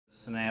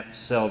Synapse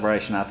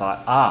celebration, I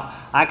thought,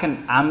 I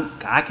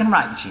can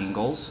write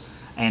jingles,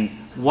 and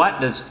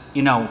what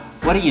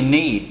do you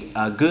need?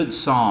 A good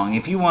song.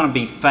 If you want to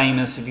be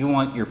famous, if you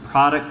want your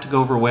product to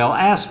go over well,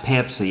 ask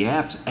Pepsi,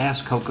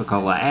 ask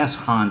Coca-Cola, ask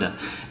Honda.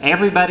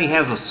 Everybody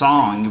has a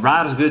song. You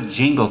write a good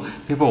jingle,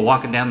 people are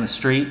walking down the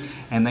street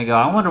and they go,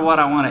 I wonder what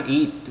I want to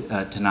eat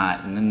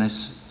tonight, and then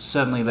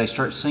suddenly they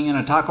start singing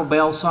a Taco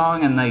Bell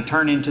song and they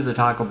turn into the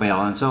Taco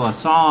Bell. And so a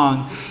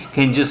song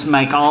can just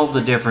make all the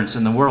difference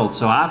in the world.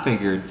 So I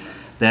figured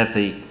that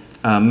the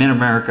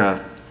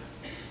Mid-America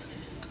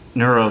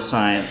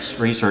Neuroscience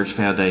Research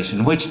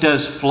Foundation, which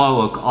does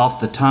flow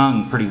off the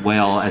tongue pretty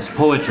well as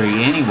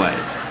poetry anyway,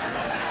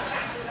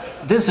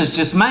 this is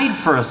just made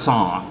for a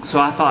song.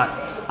 So I thought,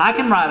 I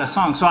can write a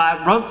song. So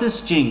I wrote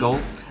this jingle,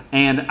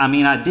 and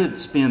I did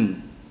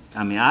spend,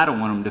 I don't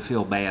want them to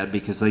feel bad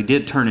because they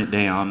did turn it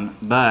down,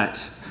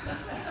 but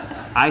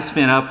I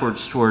spent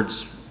upwards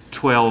towards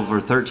 12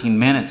 or 13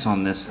 minutes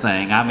on this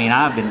thing.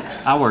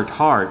 I worked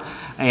hard.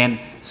 And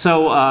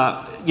so,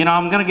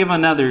 I'm going to give them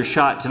another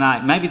shot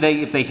tonight. Maybe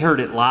if they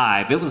heard it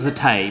live, it was a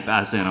tape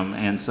I sent them,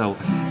 and so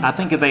I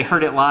think if they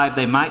heard it live,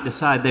 they might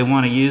decide they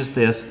want to use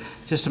this.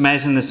 Just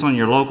imagine this on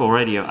your local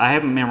radio. I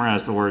haven't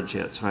memorized the words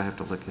yet, so I have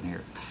to look in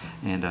here.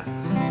 And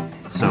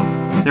so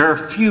there are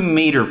a few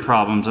meter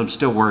problems I'm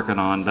still working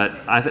on, but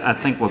I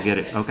think we'll get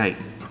it. Okay.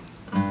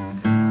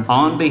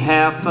 On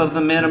behalf of the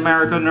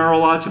Mid-America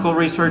Neurological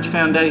Research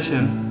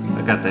Foundation,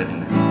 I got that in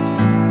there.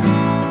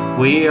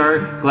 We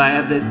are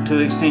glad to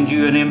extend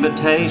you an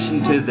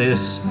invitation to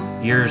this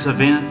year's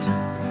event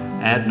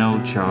at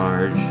no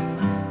charge.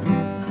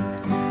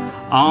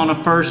 On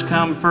a first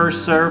come,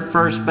 first served,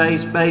 first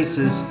base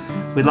basis,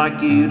 we'd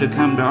like you to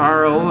come to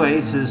our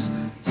Oasis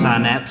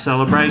Synapse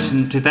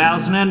Celebration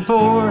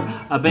 2004,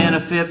 a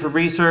benefit for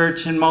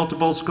research in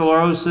multiple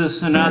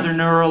sclerosis and other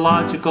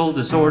neurological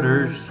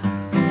disorders.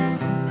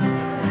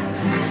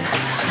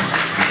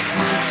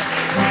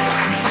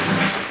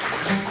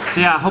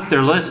 See, I hope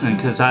they're listening,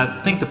 because I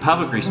think the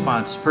public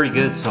response is pretty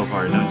good so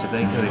far, don't you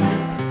think?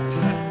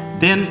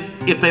 Then,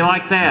 if they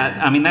like that,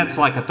 that's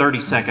like a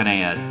 30-second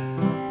ad.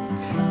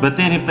 But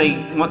then if they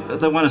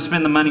want to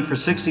spend the money for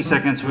 60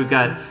 seconds, we've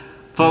got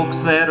folks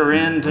that are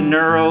into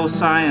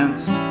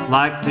neuroscience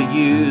like to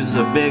use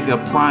a big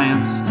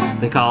appliance.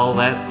 They call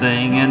that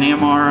thing an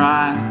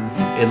MRI.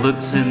 It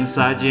looks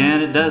inside you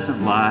and it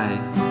doesn't lie.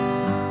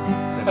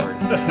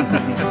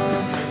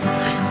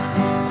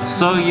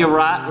 So you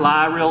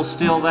lie real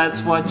still,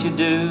 that's what you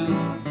do.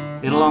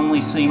 It'll only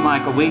seem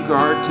like a week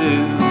or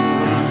two.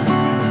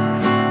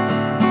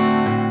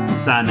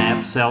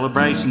 Synapse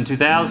Celebration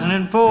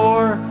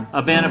 2004,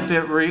 a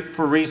benefit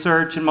for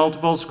research in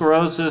multiple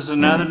sclerosis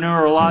and other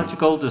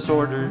neurological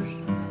disorders.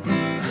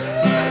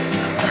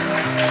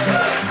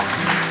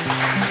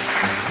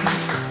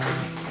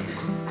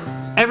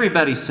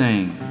 Everybody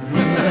sing.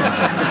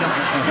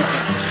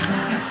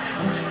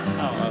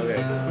 Oh,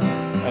 okay.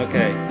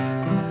 Okay.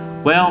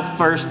 Well,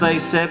 first they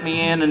set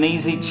me in an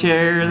easy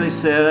chair. They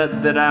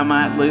said that I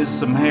might lose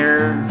some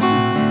hair.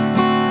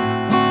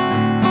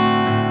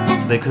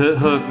 They could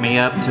hook me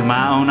up to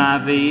my own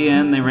IV,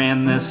 and they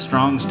ran this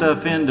strong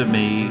stuff into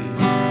me.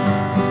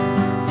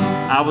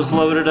 I was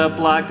loaded up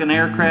like an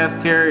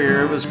aircraft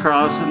carrier. It was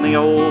crossing the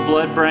old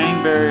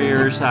blood-brain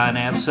barrier.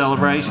 Synapse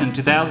Celebration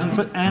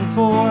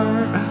 2004.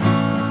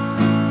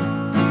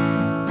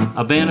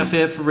 A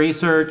benefit for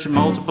research in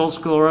multiple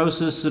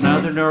sclerosis and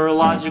other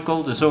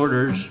neurological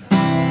disorders.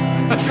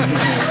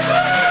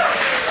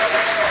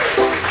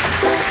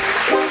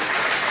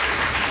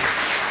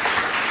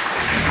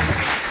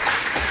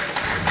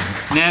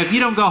 Now, if you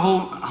don't go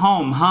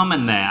home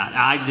humming that,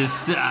 I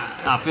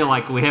feel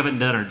like we haven't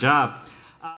done our job.